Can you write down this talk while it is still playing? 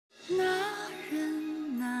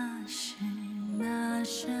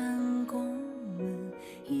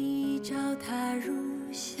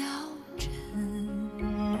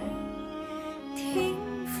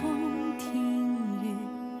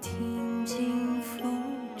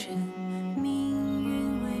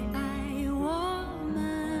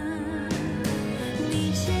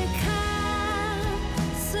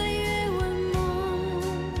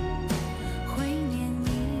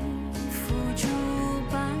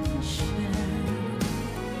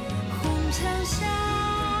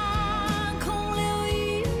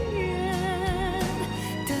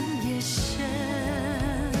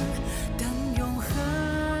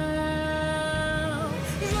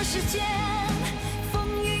间，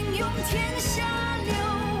风云涌，天下流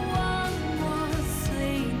亡，我随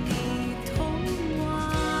你同往。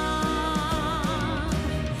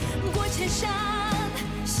过千山，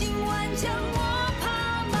行万江，我怕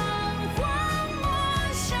满荒漠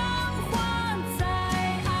上花在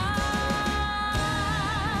岸。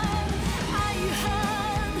爱与恨，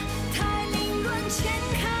太凌乱，千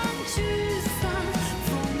看聚散，风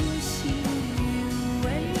行云为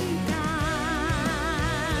淡。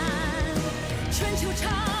春秋长，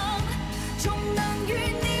终能与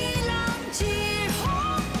你浪迹红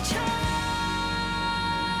尘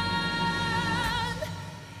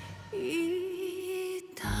一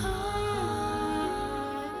趟。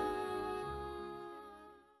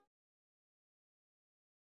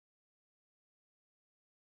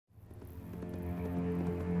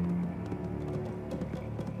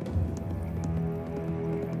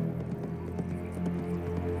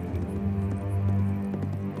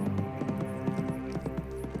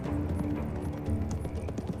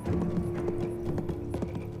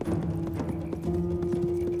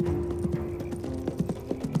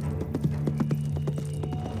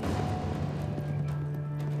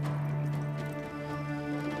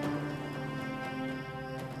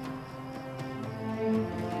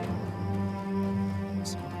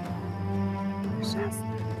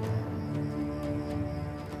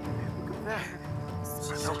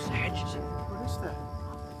Those hedges. What is that?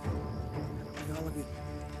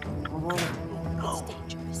 Come on. No. It's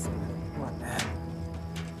dangerous. What, man?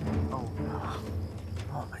 Oh, no.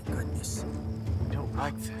 Oh, my goodness. I don't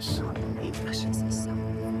like this. Hey, listen.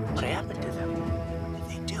 What happened to them? What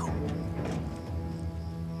did they do?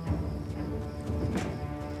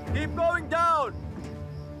 Keep going down!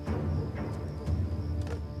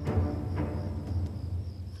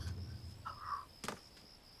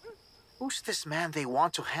 Who's this man they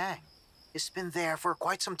want to hang? He's been there for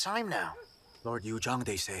quite some time now. Lord Yuzhang,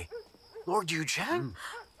 they say. Lord Yuzhang?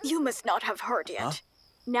 You must not have heard yet. Huh?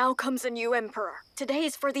 Now comes a new emperor. Today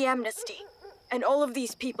is for the amnesty. And all of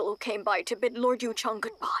these people who came by to bid Lord Yuchang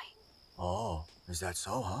goodbye. Oh, is that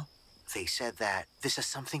so, huh? They said that this has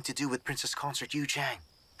something to do with Princess Consort Yuzhang.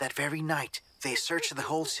 That very night, they searched the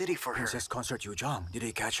whole city for her. Princess Consort Yuzhang, did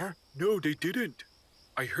they catch her? No, they didn't.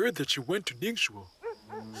 I heard that she went to Ningxuo.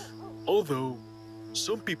 Although,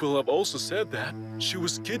 some people have also said that she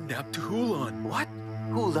was kidnapped to Hulan. What?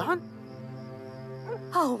 Hulan?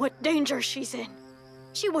 Oh, what danger she's in.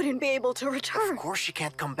 She wouldn't be able to Of return. course she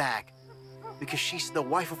can't come back. Because she's the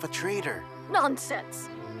wife of a traitor. Nonsense.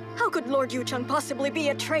 How could Lord Yuchang possibly be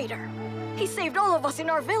a traitor? He saved all of us in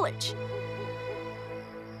our village.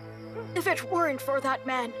 If it weren't for that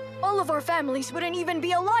man, all of our families wouldn't even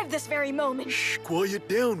be alive this very moment. Shh, quiet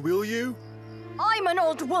down, will you? I'm an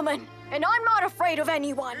old woman, and I'm not afraid of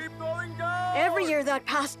anyone. Keep going down! Every year that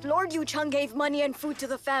passed, Lord Yuchang gave money and food to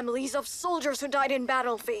the families of soldiers who died in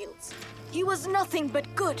battlefields. He was nothing but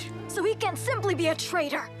good, so he can't simply be a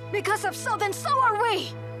traitor. Because if so, then so are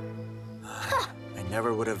we! I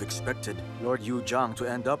never would have expected Lord Yuzhang to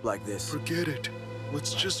end up like this. Forget it.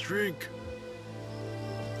 Let's just drink.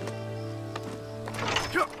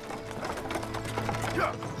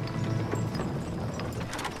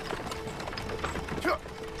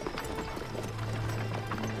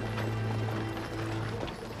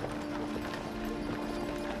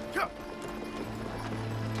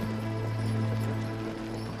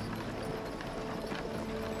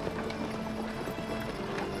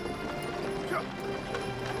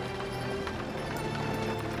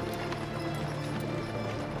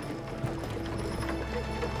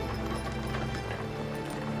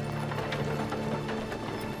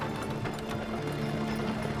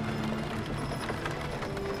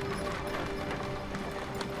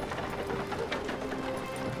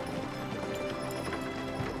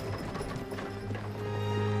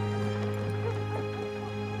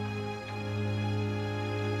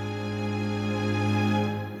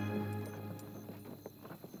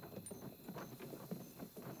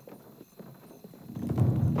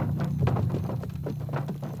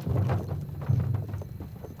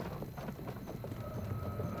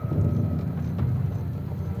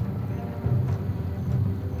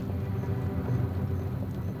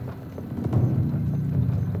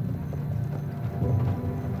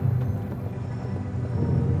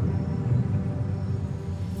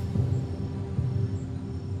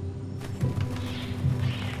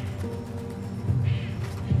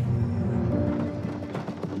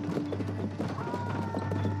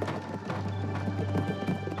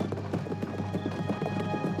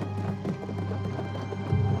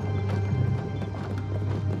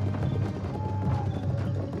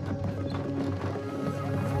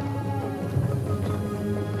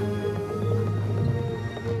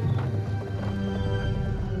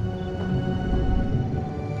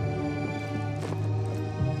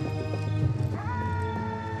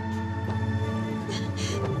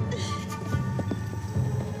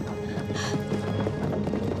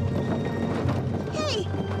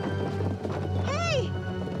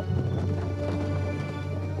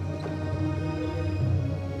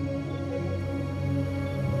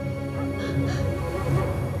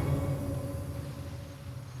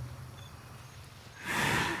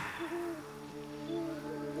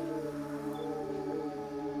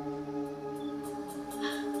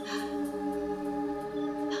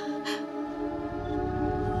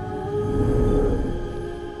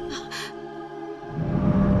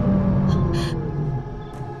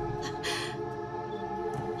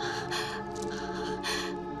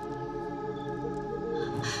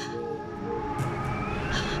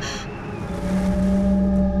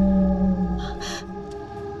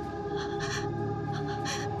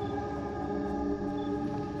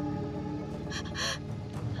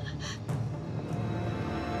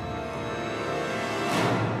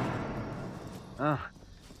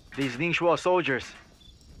 These Ningxuo soldiers.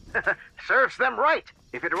 Serves them right.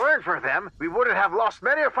 If it weren't for them, we wouldn't have lost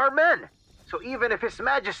many of our men. So even if His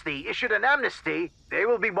Majesty issued an amnesty, they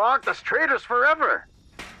will be marked as traitors forever.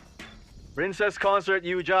 Princess Consort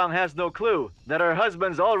Yu Zhang has no clue that her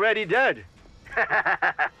husband's already dead.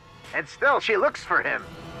 And still she looks for him.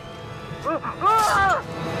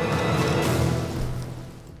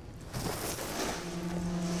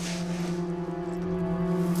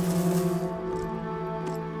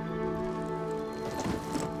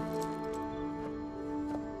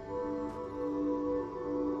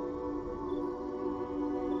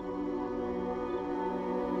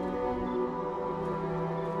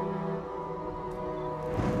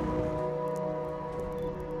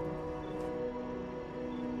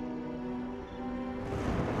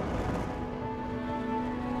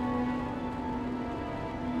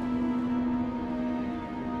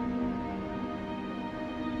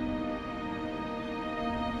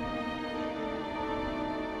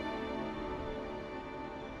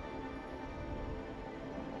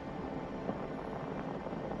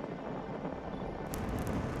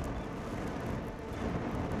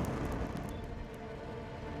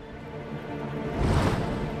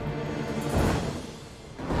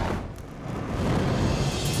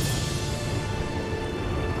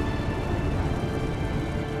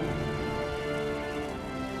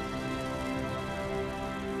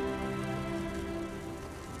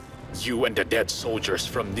 You and the dead soldiers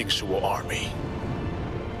from Ningxuo army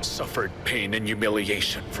suffered pain and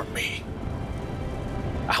humiliation from me.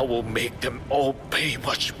 I will make them all pay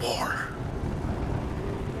much more.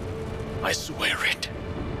 I swear it.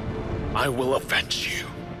 I will avenge you,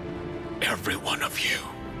 every one of you.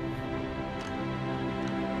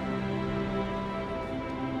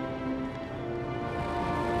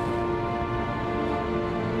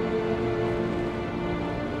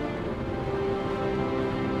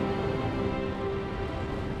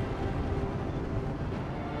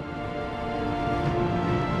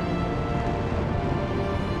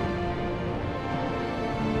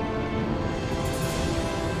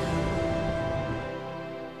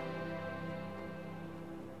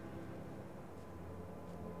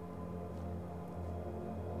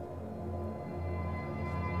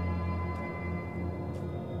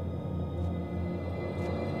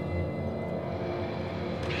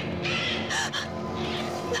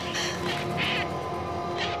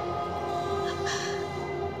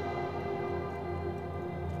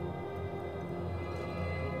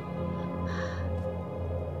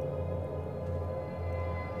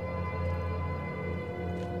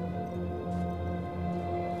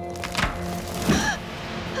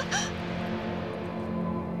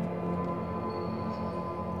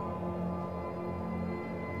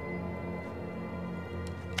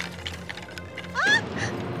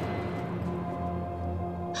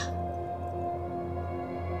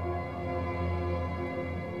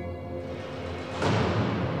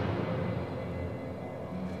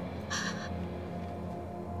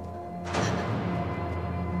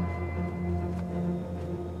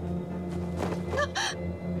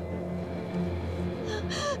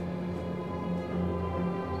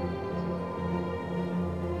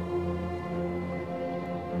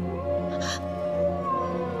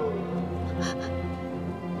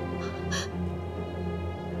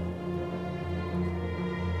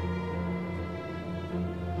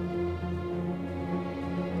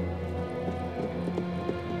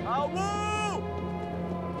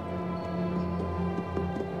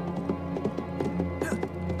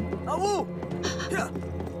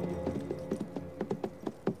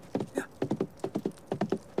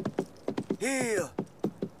 Here!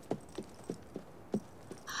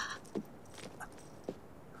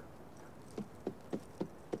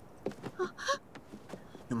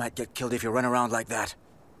 You might get killed if you run around like that.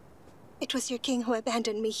 It was your king who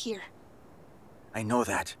abandoned me here. I know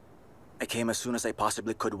that. I came as soon as I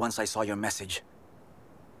possibly could once I saw your message.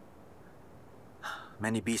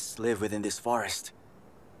 Many beasts live within this forest.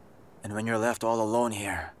 And when you're left all alone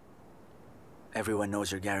here, everyone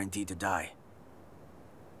knows you're guaranteed to die.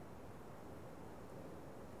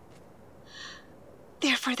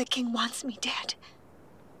 Therefore the king wants me dead.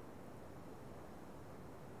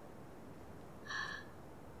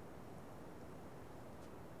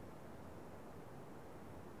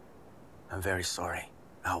 I'm very sorry,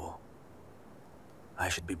 Owl. I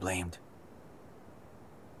should be blamed.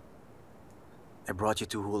 I brought you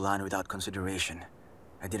to Hulan without consideration.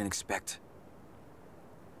 I didn't expect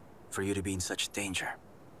for you to be in such danger.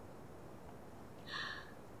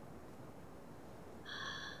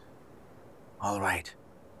 All right.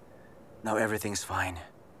 Now everything's fine.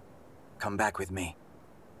 Come back with me.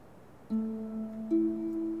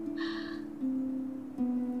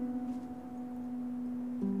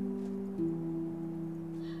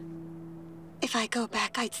 I go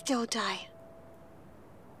back, I'd still die.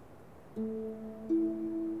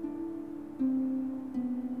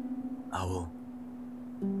 Awu,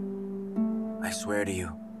 I swear to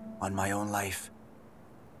you, on my own life,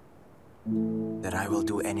 that I will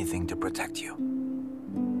do anything to protect you.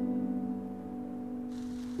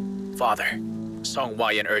 Father, Song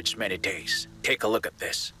Waiyan urged many days. Take a look at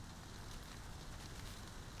this.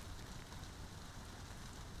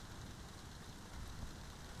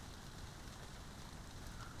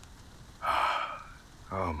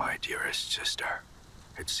 Oh, my dearest sister.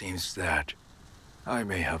 It seems that I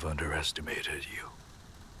may have underestimated you.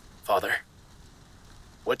 Father,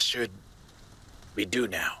 what should we do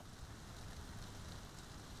now?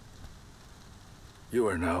 You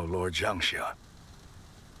are now Lord Zhangxian,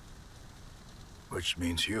 which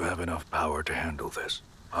means you have enough power to handle this.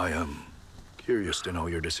 I am curious to know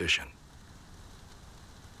your decision.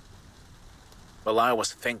 Well, I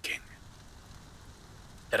was thinking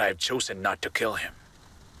that I've chosen not to kill him.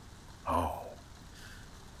 Oh,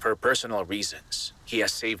 For personal reasons, he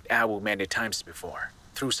has saved Awu many times before,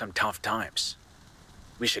 through some tough times.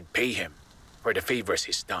 We should pay him for the favors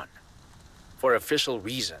he's done. For official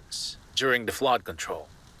reasons, during the flood control,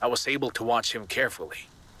 I was able to watch him carefully.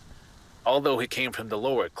 Although he came from the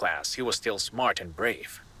lower class, he was still smart and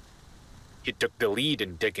brave. He took the lead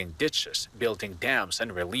in digging ditches, building dams,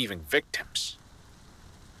 and relieving victims.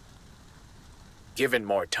 Given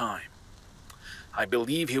more time, I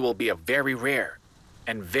believe he will be a very rare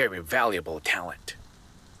and very valuable talent.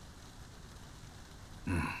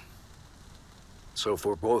 so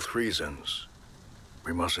for both reasons,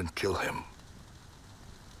 we mustn't kill him.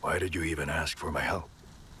 Why did you even ask for my help?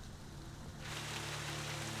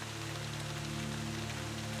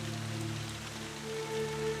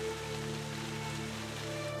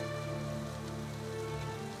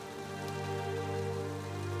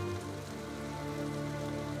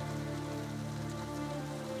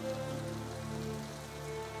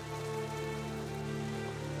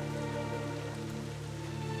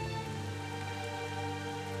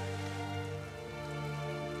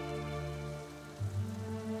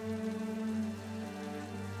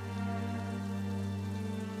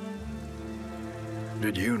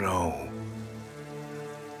 Did you know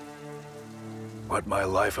what my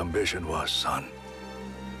life ambition was, son?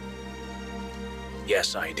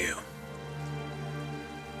 Yes, I do.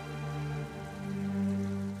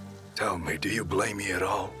 Tell me, do you blame me at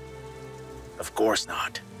all? Of course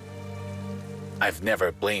not. I've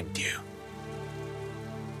never blamed you.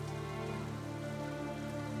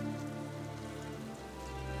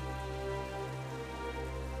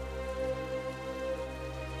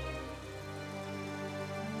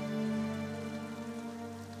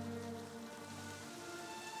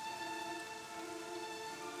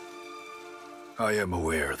 I am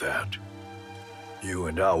aware that you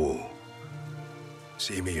and Awu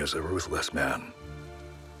see me as a ruthless man,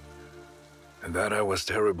 and that I was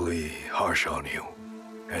terribly harsh on you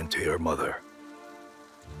and to your mother.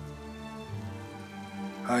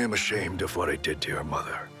 I am ashamed of what I did to your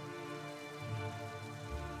mother,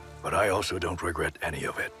 but I also don't regret any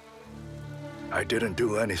of it. I didn't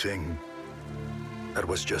do anything that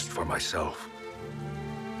was just for myself.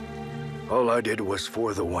 All I did was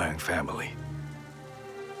for the Wang family.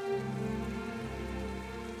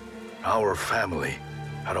 Our family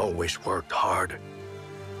had always worked hard.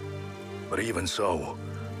 But even so,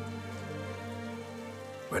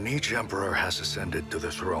 when each emperor has ascended to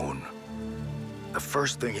the throne, the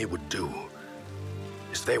first thing he would do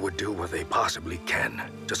is they would do what they possibly can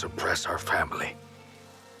to suppress our family.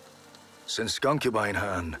 Since concubine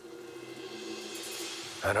Han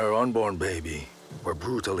and her unborn baby were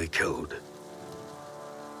brutally killed,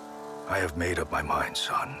 I have made up my mind,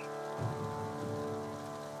 son.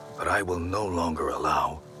 But I will no longer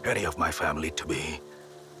allow any of my family to be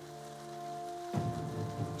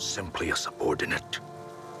simply a subordinate,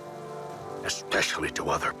 especially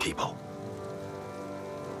to other people.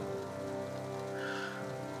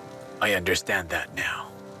 I understand that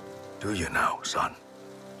now. Do you now, son?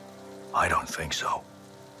 I don't think so.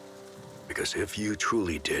 Because if you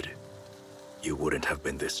truly did, you wouldn't have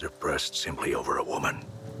been this depressed simply over a woman.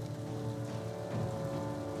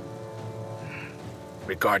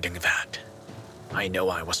 Regarding that, I know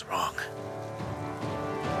I was wrong.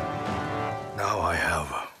 Now I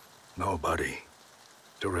have nobody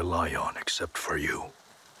to rely on except for you.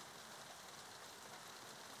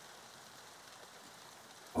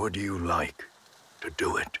 Would you like to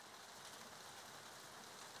do it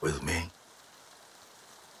with me?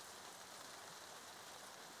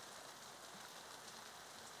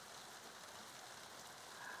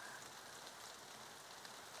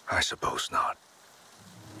 I suppose not.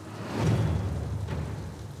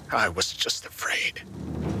 I was just afraid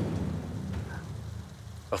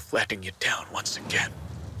of letting you down once again.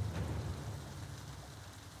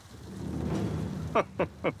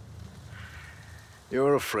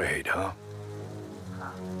 You're afraid, huh?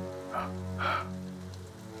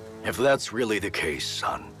 If that's really the case,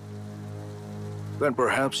 son, then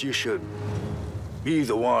perhaps you should be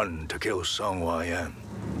the one to kill Zhou Yiwei,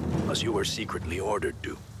 as you were secretly ordered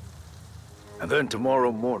to. And then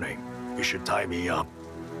tomorrow morning, you should tie me up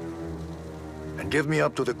and give me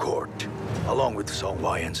up to the court, along with Zhou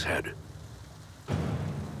Yiwei's head.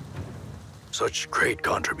 Such great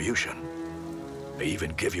contribution. They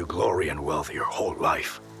even give you glory and wealth your whole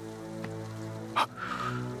life.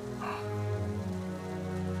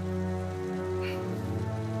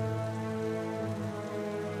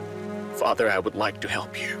 Father, I would like to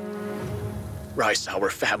help you rise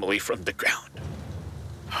our family from the ground.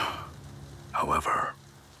 However,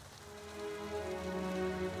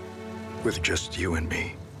 with just you and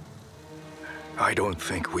me, I don't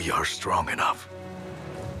think we are strong enough.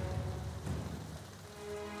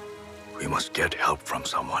 We must get help from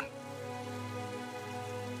someone.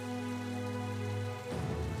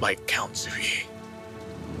 Like Count Ziyi.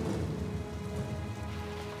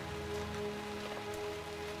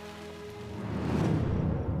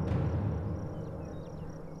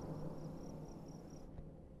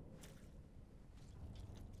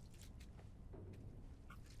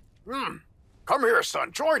 Come here,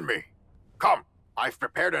 son. Join me. Come. I've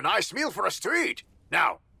prepared a nice meal for us to eat.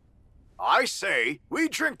 Now, I say we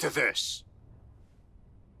drink to this.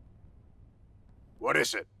 What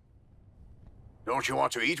is it? Don't you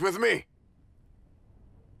want to eat with me?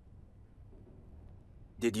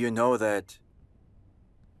 Did you know that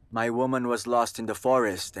my woman was lost in the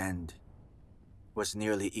forest and was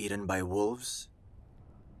nearly eaten by wolves?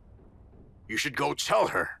 You should go tell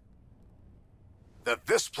her that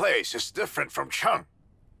this place is different from Cheng.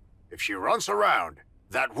 If she runs around,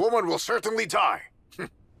 that woman will certainly die.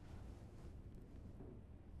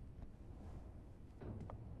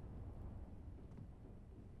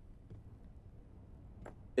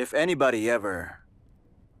 If anybody ever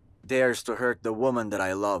dares to hurt the woman that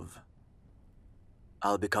I love,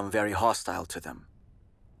 I'll become very hostile to them.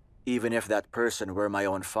 Even if that person were my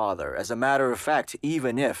own father. As a matter of fact,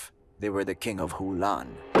 even if they were the king of Hulan.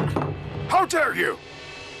 How dare you!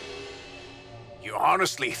 You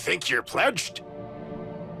honestly think you're pledged?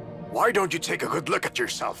 Why don't you take a good look at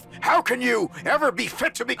yourself? How can you ever be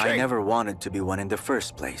fit to be king? I never wanted to be one in the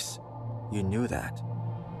first place. You knew that.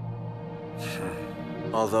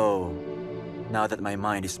 Although, now that my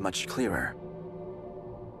mind is much clearer,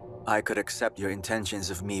 I could accept your intentions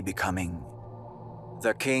of me becoming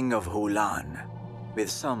the king of Hulan with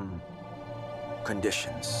some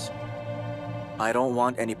conditions. I don't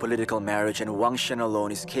want any political marriage, and Wang Shen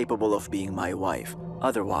alone is capable of being my wife.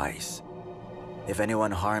 Otherwise, if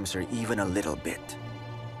anyone harms her even a little bit,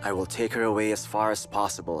 I will take her away as far as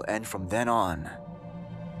possible, and from then on,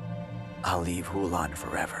 I'll leave Hulan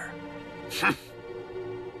forever.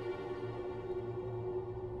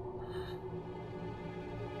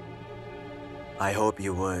 I hope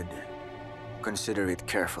you would consider it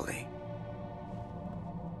carefully.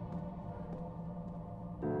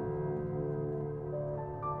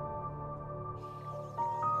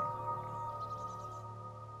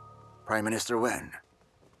 Prime Minister Wen,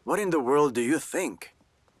 what in the world do you think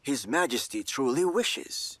His Majesty truly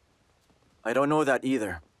wishes? I don't know that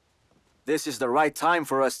either. This is the right time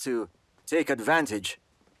for us to take advantage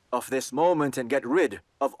of this moment and get rid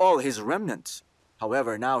of all his remnants.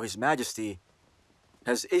 However, now His Majesty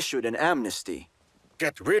has issued an amnesty.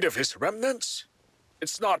 Get rid of his remnants?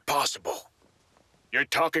 It's not possible. You're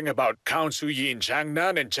talking about Count Ziyi in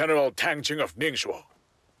Jiangnan and General Tang Jing of Ningzhuo.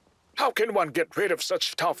 How can one get rid of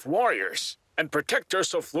such tough warriors and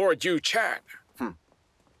protectors of Lord Yu Chang?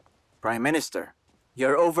 Prime Minister,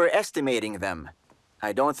 you're overestimating them.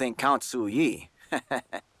 I don't think Count Ziyi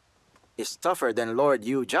is tougher than Lord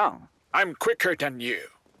Yu Zhang. I'm quicker than you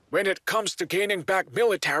when it comes to gaining back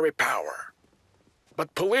military power.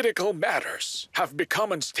 But political matters have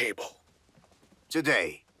become unstable.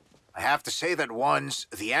 Today, I have to say that once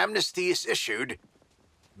the amnesty is issued,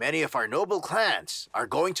 many of our noble clans are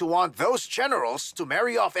going to want those generals to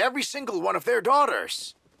marry off every single one of their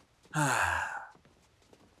daughters.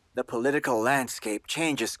 The political landscape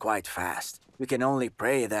changes quite fast. We can only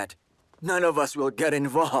pray that none of us will get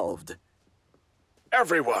involved.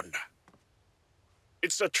 Everyone,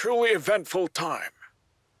 it's a truly eventful time.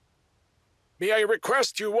 May I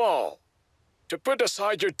request you all to put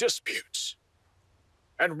aside your disputes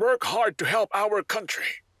and work hard to help our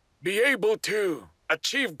country be able to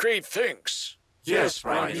achieve great things. Yes,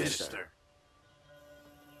 Prime Minister.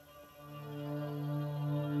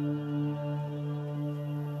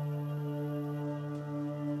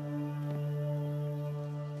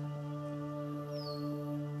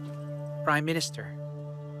 Prime Minister.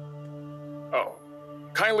 Oh,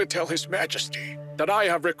 kindly tell His Majesty that I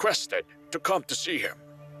have requested to come to see him.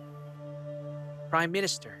 Prime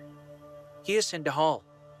Minister. He is in the hall.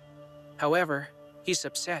 However, he's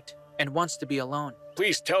upset and wants to be alone.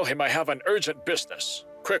 Please tell him I have an urgent business.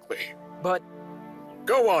 Quickly. But,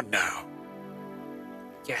 Go on now.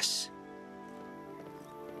 yes.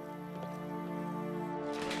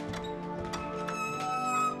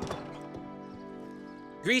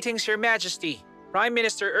 Greetings, Your Majesty. Prime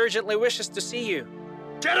Minister urgently wishes to see you.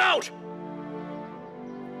 Get out!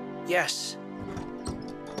 Yes.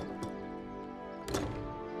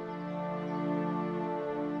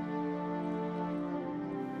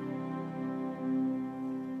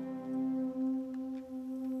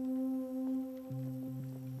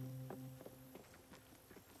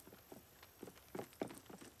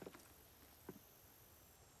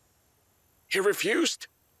 He refused?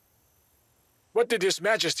 What did His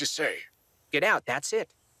Majesty say? Get out, that's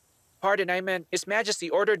it. Pardon, I meant His Majesty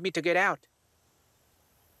ordered me to get out.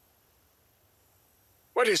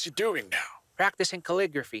 What is he doing now? Practicing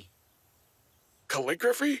calligraphy.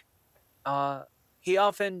 Calligraphy? He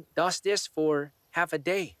often does this for half a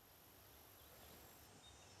day.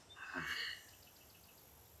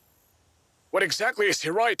 What exactly is he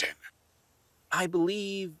writing? I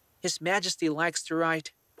believe His Majesty likes to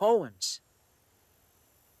write poems.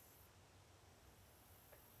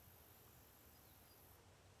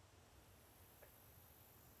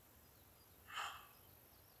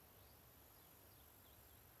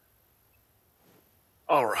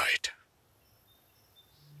 All right.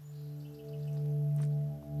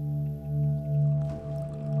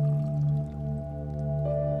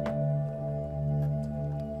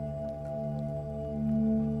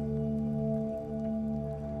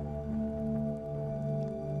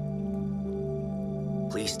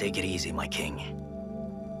 Please take it easy, my king.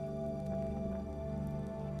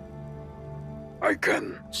 I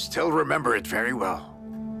can still remember it very well.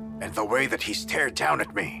 And the way that he stared down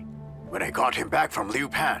at me when I got him back from Liu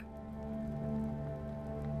Pan.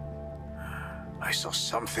 I saw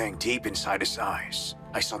something deep inside his eyes.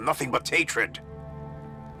 I saw nothing but hatred.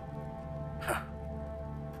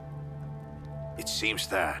 It seems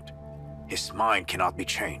that his mind cannot be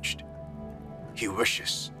changed. He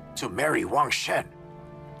wishes to marry Wang Shen.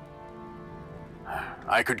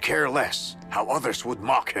 I could care less how others would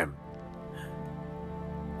mock him.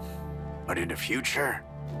 But in the future,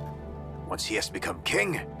 once he has become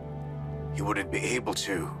king, he wouldn't be able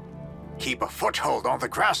to keep a foothold on the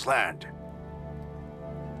grassland.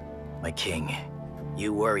 My king,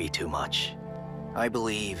 you worry too much. I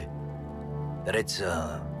believe that it's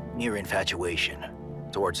a mere infatuation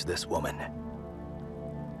towards this woman.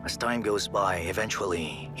 As time goes by,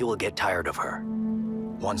 eventually he will get tired of her.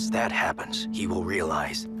 Once that happens, he will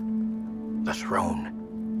realize the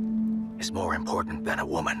throne is more important than a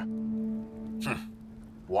woman.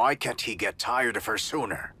 Why can't he get tired of her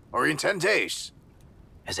sooner? Or in 10 days?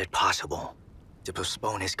 Is it possible to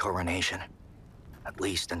postpone his coronation? At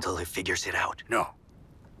least until he figures it out. No.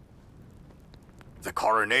 The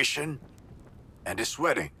coronation and his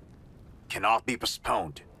wedding cannot be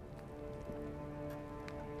postponed.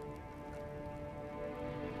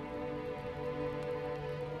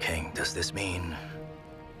 King, does this mean...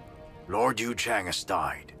 Lord Yu Zhang has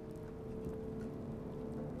died,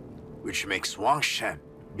 which makes Wang Shen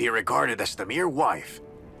be regarded as the mere wife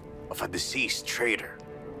of a deceased traitor.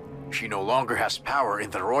 She no longer has power in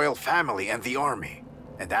the royal family and the army.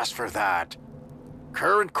 And as for that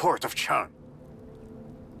current court of Cheng,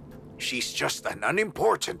 she's just an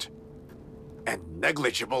unimportant and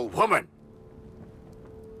negligible woman.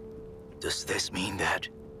 Does this mean that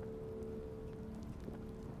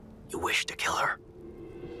you wish to kill her?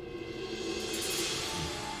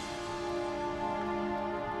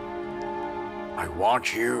 I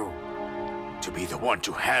want you to be the one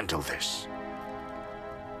to handle this.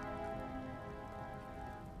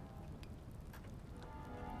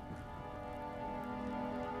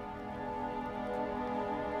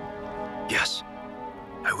 Yes,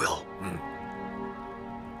 I will.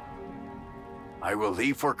 I will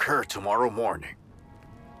leave for Kerr tomorrow morning.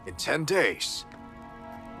 In 10 days,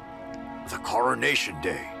 the coronation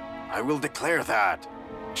day, I will declare that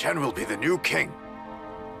Chen will be the new king.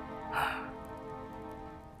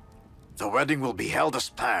 The wedding will be held as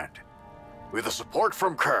planned. With the support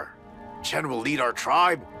from Kerr, Chen will lead our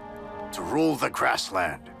tribe to rule the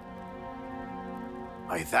grassland.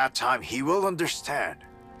 By that time, he will understand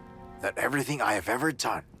that everything I have ever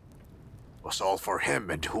done was all for him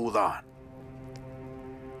and Hulan.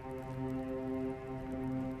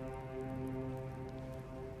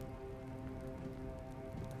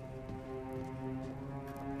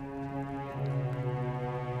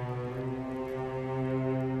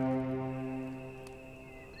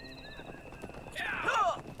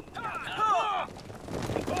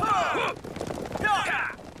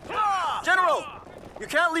 General! You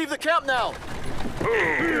can't leave the camp now!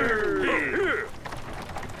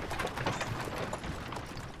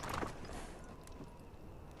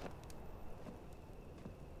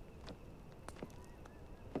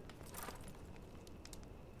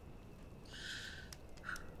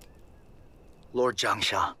 Lord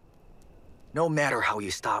Zhang, no matter how you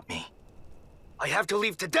stop me, I have to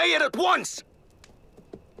leave today and at once!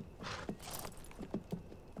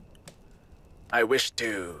 I wish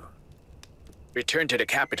to return to the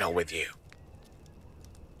capital with you.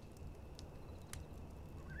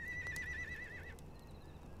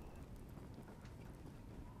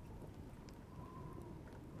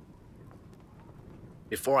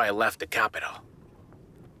 Before I left the capital,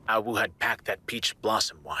 Awu had packed that peach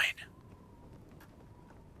blossom wine.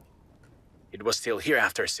 It was still here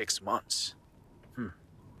after 6 months.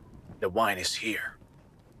 The wine is here.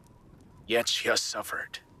 Yet she has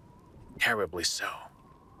suffered. Terribly so.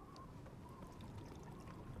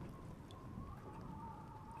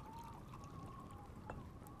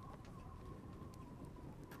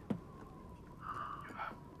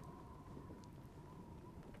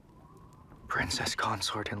 Princess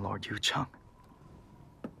Consort and Lord Yucheng.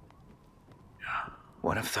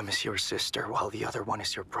 One of them is your sister, while the other one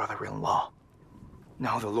is your brother-in-law.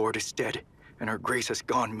 Now the Lord is dead, and her grace has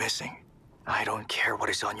gone missing. I don't care what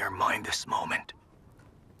is on your mind this moment.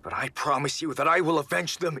 But I promise you that I will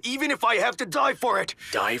avenge them, even if I have to die for it!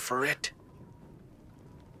 Die for it?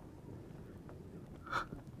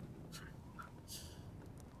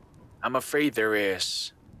 I'm afraid there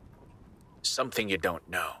is something you don't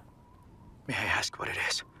know. May I ask what it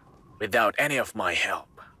is? Without any of my help,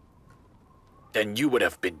 then you would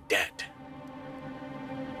have been dead.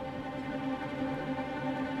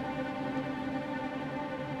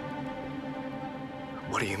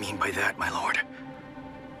 What do you mean by that, my lord?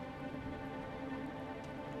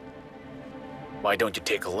 Why don't you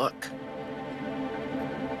take a look?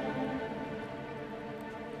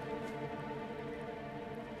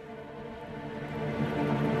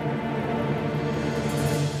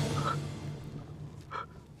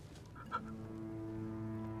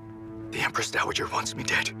 The Empress Dowager wants me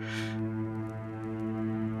dead.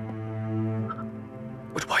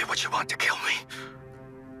 But why would you want to kill me?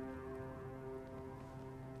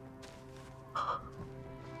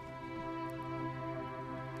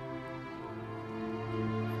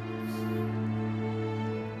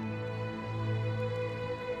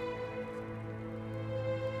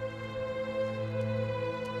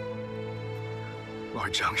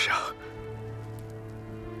 Lord Zhang,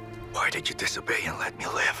 why did you disobey and let me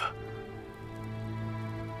live?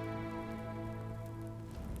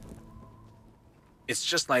 It's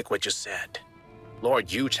just like what you said. Lord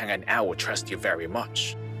Yucheng and I will trust you very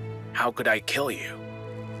much. How could I kill you?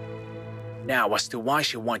 Now, as to why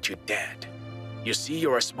she wants you dead. You see,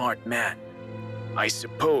 you're a smart man. I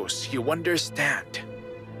suppose you understand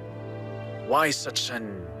why such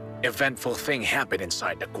an eventful thing happened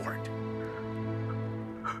inside the court.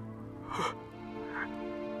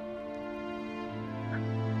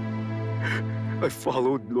 I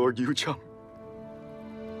followed Lord Yucheng.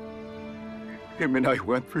 Him and I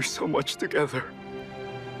went through so much together.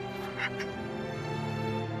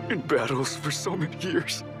 In battles for so many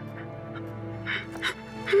years.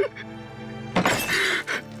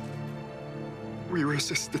 We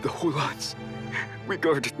resisted the Hulans. We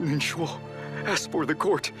guarded Ningxuo. As for the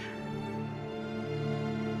court,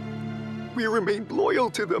 we remained loyal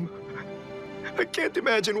to them. I can't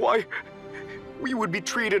imagine why we would be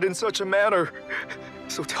treated in such a manner.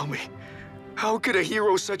 So tell me, how could a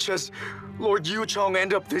hero such as Lord Yucheng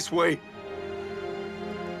end up this way?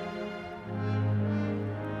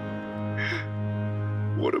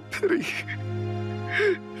 What a pity.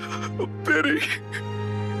 A pity.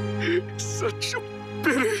 Such a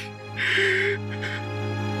pity.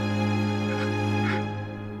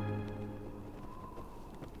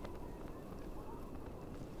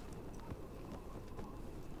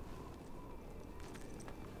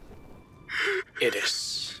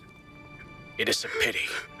 It is a pity.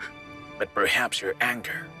 But perhaps your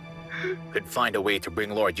anger could find a way to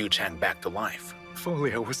bring Lord Yucheng back to life. If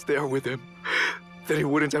only I was there with him, then he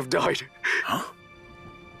wouldn't have died. Huh?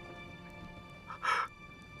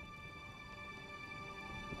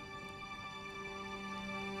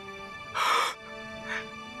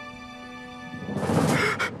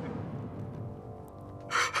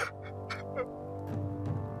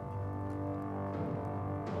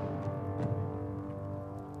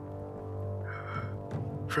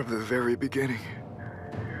 From the very beginning,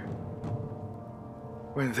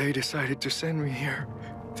 when they decided to send me here,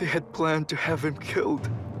 they had planned to have him killed.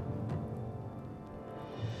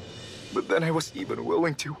 But then I was even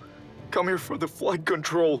willing to come here for the flight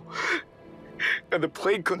control and the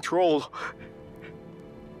plague control.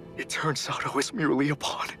 It turns out I was merely a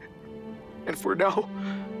pawn. And for now,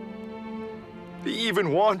 they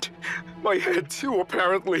even want my head too,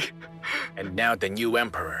 apparently. And now the new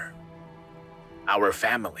emperor, our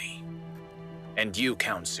family, and you,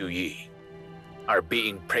 Count Zhou Yiwei, are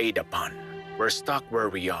being preyed upon. We're stuck where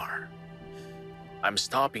we are. I'm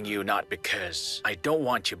stopping you not because I don't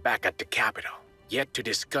want you back at the capital, yet to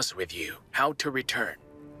discuss with you how to return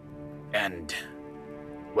and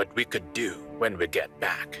what we could do when we get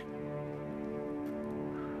back.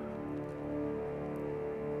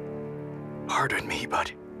 Pardon me,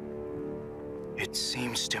 but it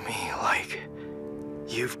seems to me like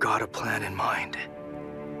you've got a plan in mind.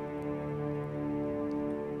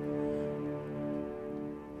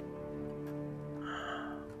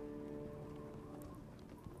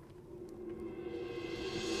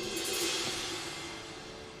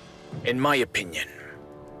 In my opinion,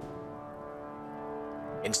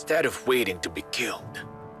 instead of waiting to be killed,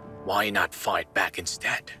 why not fight back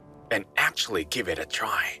instead and actually give it a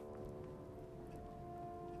try?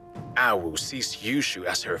 Awu sees Yushu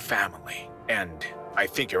as her family, and I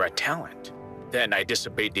think you're a talent. Then I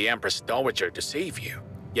disobeyed the Empress Dowager to save you,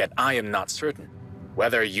 yet I am not certain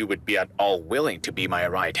whether you would be at all willing to be my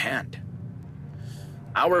right hand.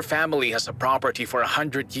 Our family has a property for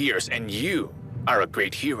 100 years, and you are a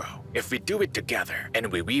great hero. If we do it together and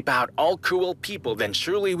we weep out all cruel people, then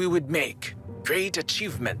surely we would make great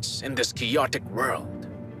achievements in this chaotic world.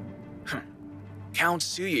 Count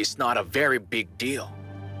Zhou Yiwei is not a very big deal.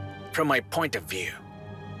 From my point of view,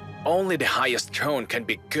 only the highest throne can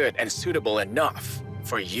be good and suitable enough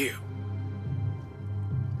for you.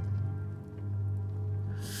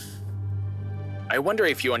 I wonder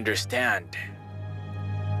if you understand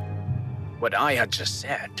what I had just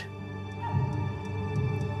said.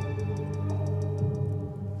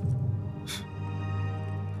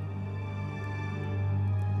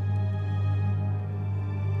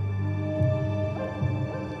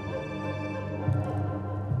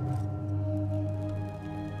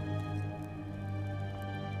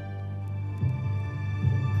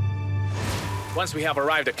 Once we have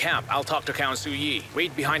arrived at camp, I'll talk to Count Zhou Yiwei.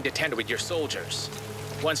 Wait behind the tent with your soldiers.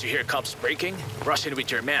 Once you hear cups breaking, rush in with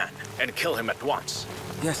your man and kill him at once.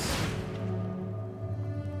 Yes.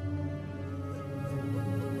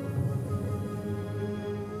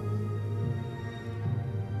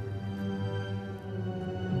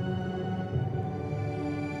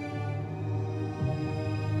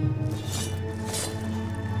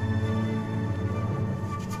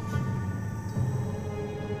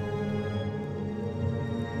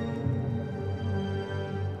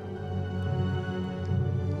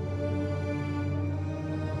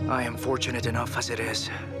 I am fortunate enough as it is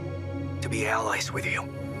to be allies with you.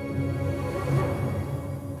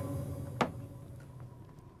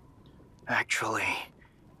 Actually,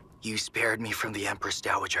 you spared me from the Empress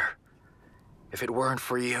Dowager. If it weren't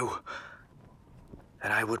for you,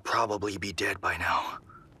 then I would probably be dead by now.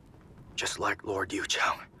 Just like Lord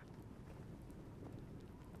Yuchang.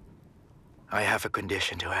 I have a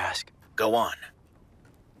condition to ask. Go on.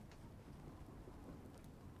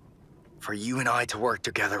 For you and I to work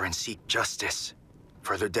together and seek justice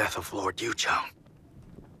for the death of Lord Yuchang.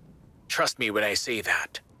 Trust me when I say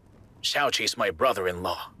that. Xiaoqi is my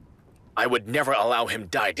brother-in-law. I would never allow him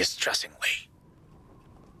die distressingly.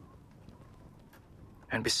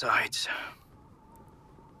 And besides...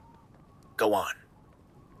 Go on.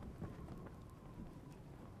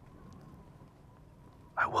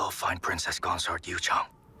 I will find Princess Consort Yuchang.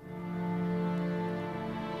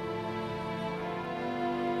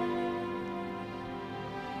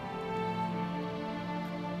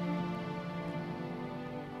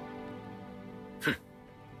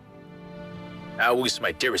 Awu is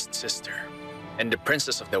my dearest sister, and the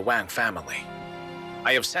princess of the Wang family.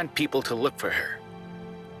 I have sent people to look for her.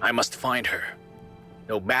 I must find her,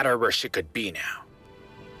 no matter where she could be now.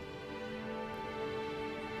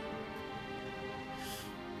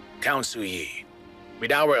 Count Zhou Yiwei,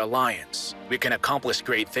 with our alliance, we can accomplish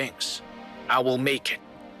great things. I will make it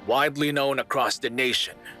widely known across the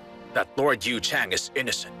nation that Lord Yuchang is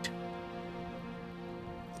innocent.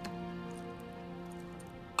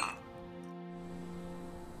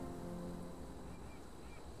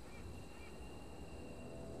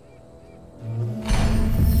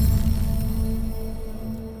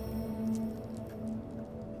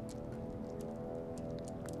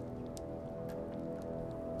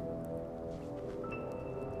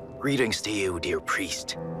 Greetings to you, dear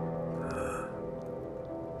priest.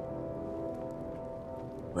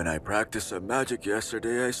 When I practiced some magic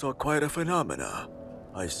yesterday, I saw quite a phenomena.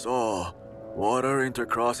 I saw water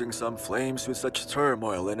intercrossing some flames with such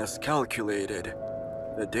turmoil and as calculated.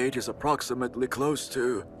 The date is approximately close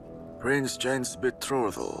to Prince Zhen's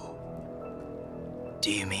betrothal.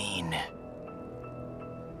 Do you mean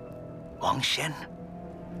Wang Shen?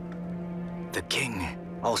 The king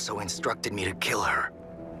also instructed me to kill her.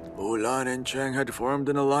 Ulan and Cheng had formed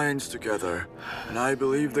an alliance together, and I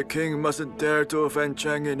believe the king mustn't dare to offend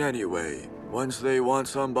Cheng in any way. Once they want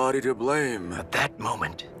somebody to blame. At that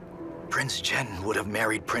moment, Prince Chen would have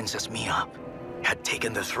married Princess Mia, had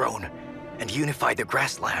taken the throne, and unified the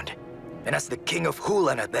grassland. And as the king of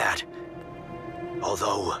Hulan at that.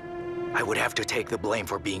 Although, I would have to take the blame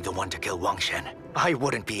for being the one to kill Wang Shen. I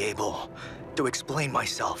wouldn't be able to explain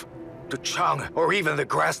myself to Chang or even the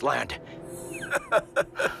grassland.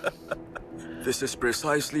 This is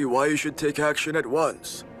precisely why you should take action at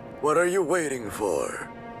once. What are you waiting for?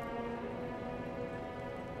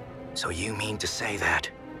 So you mean to say that?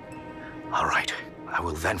 All right, I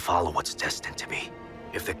will then follow what's destined to be.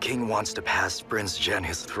 If the king wants to pass Prince Zhen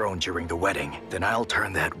his throne during the wedding, then I'll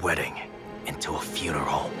turn that wedding into a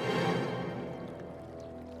funeral.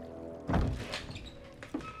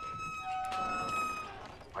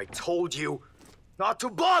 I told you not to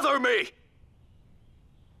bother me!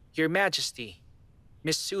 Your Majesty,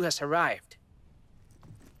 Miss Su has arrived.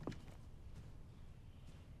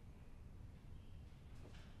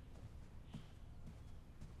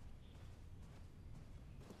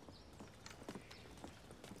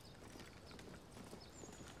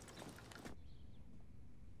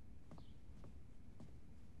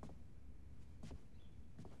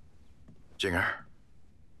 Jinger.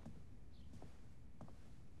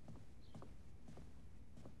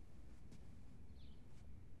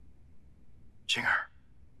 Jinger.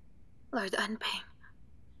 Lord Anping.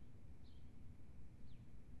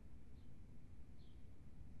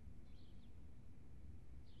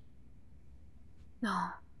 No.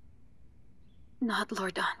 Not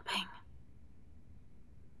Lord Anping.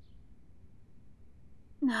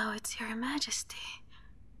 No, it's Your Majesty.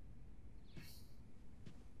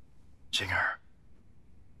 Jinger.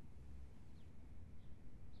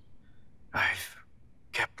 I've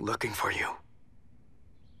kept looking for you.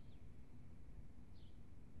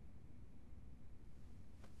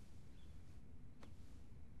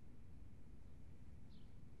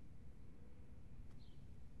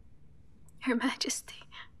 Your Majesty,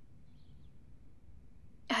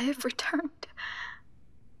 I have returned.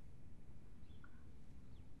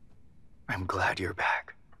 I'm glad you're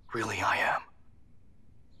back. Really, I am.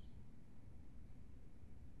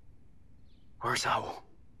 Where's Owl?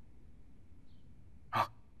 Huh?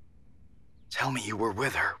 Tell me you were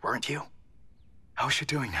with her, weren't you? How's she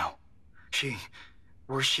doing now?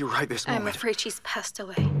 Where's she right this moment? I'm afraid she's passed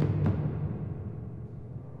away.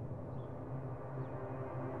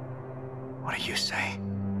 What do you say?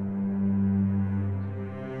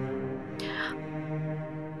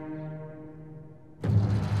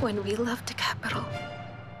 When we left the capital,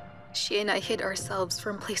 she and I hid ourselves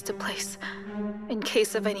from place to place, in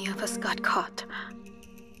case of any of us got caught.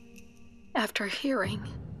 After hearing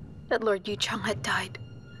that Lord Yuchang had died,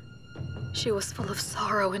 she was full of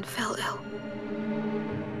sorrow and fell ill.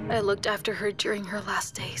 I looked after her during her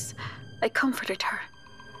last days. I comforted her.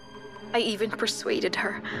 I even persuaded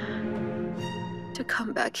her to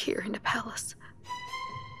come back here in the palace.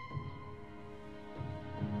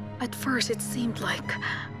 At first, it seemed like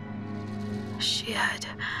she had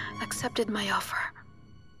accepted my offer.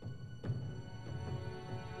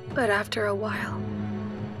 But after a while,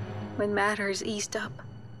 when matters eased up,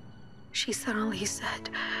 she suddenly said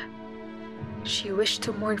she wished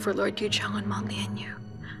to mourn for Lord Yuchang and Meng Lianyu.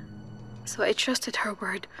 So I trusted her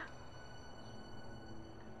word,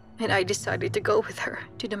 and I decided to go with her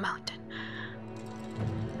to the mountain.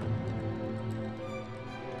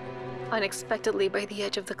 Unexpectedly, by the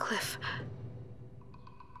edge of the cliff,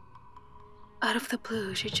 out of the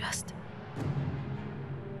blue, she just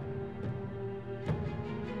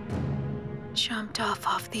jumped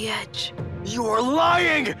off the edge. You are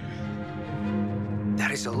lying!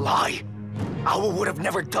 That is a lie. Owl would have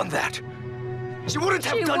never done that. She wouldn't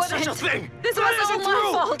have done such a thing! This That was all isn't my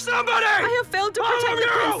true! fault! Somebody! I have failed to protect the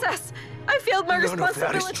princess! I failed my None of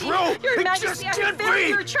that is responsibility! true. Your It Majesty, just I have can't failed be.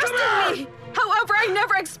 your trust Come in me! However, I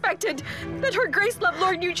never expected that Her Grace loved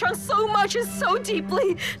Lord Yuchang so much and so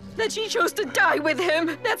deeply that she chose to die with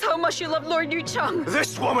him. That's how much she loved Lord Yuchang.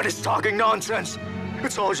 This woman is talking nonsense.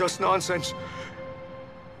 It's all just nonsense.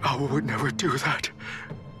 Owl would never do that.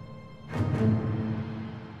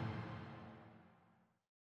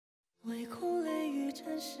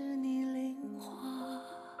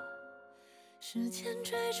 时间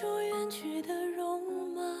追逐远去的戎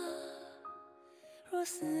马，若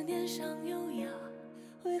思念尚有涯，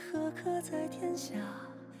为何刻在天下？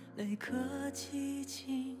泪可寄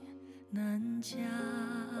情难夹。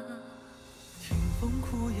听风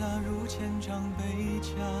哭哑如千丈悲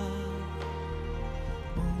家，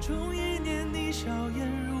梦中一念你笑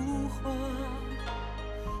颜如花。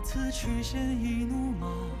此去现一怒马，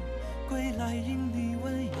归来因你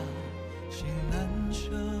温雅，心难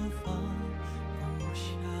舍放不下。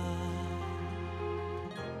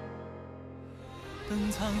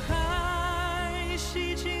等沧海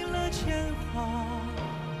洗尽了铅华，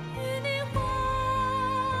与你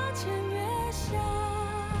花前月下。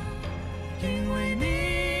因为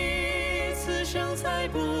你，此生才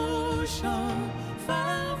不剩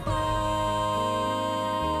繁华。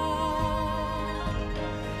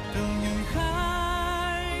等云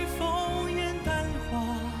海风烟淡化，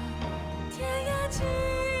天涯尽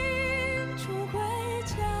处归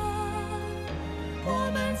家。我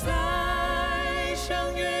们再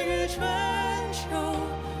相约于春秋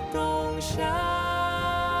冬夏。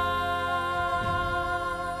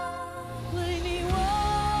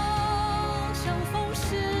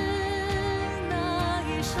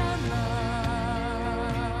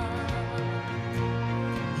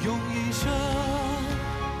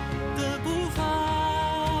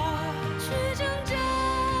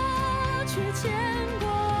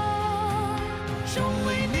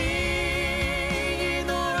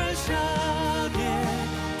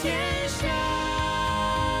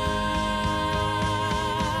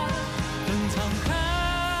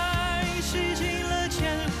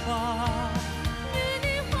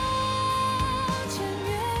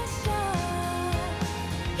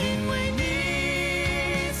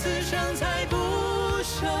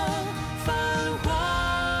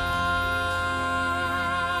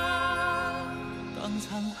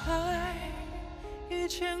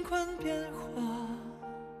乾坤变化，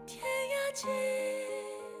天涯尽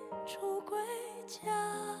处归家。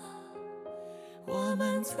我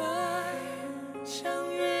们再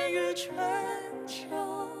相约于春秋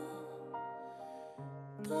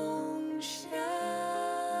冬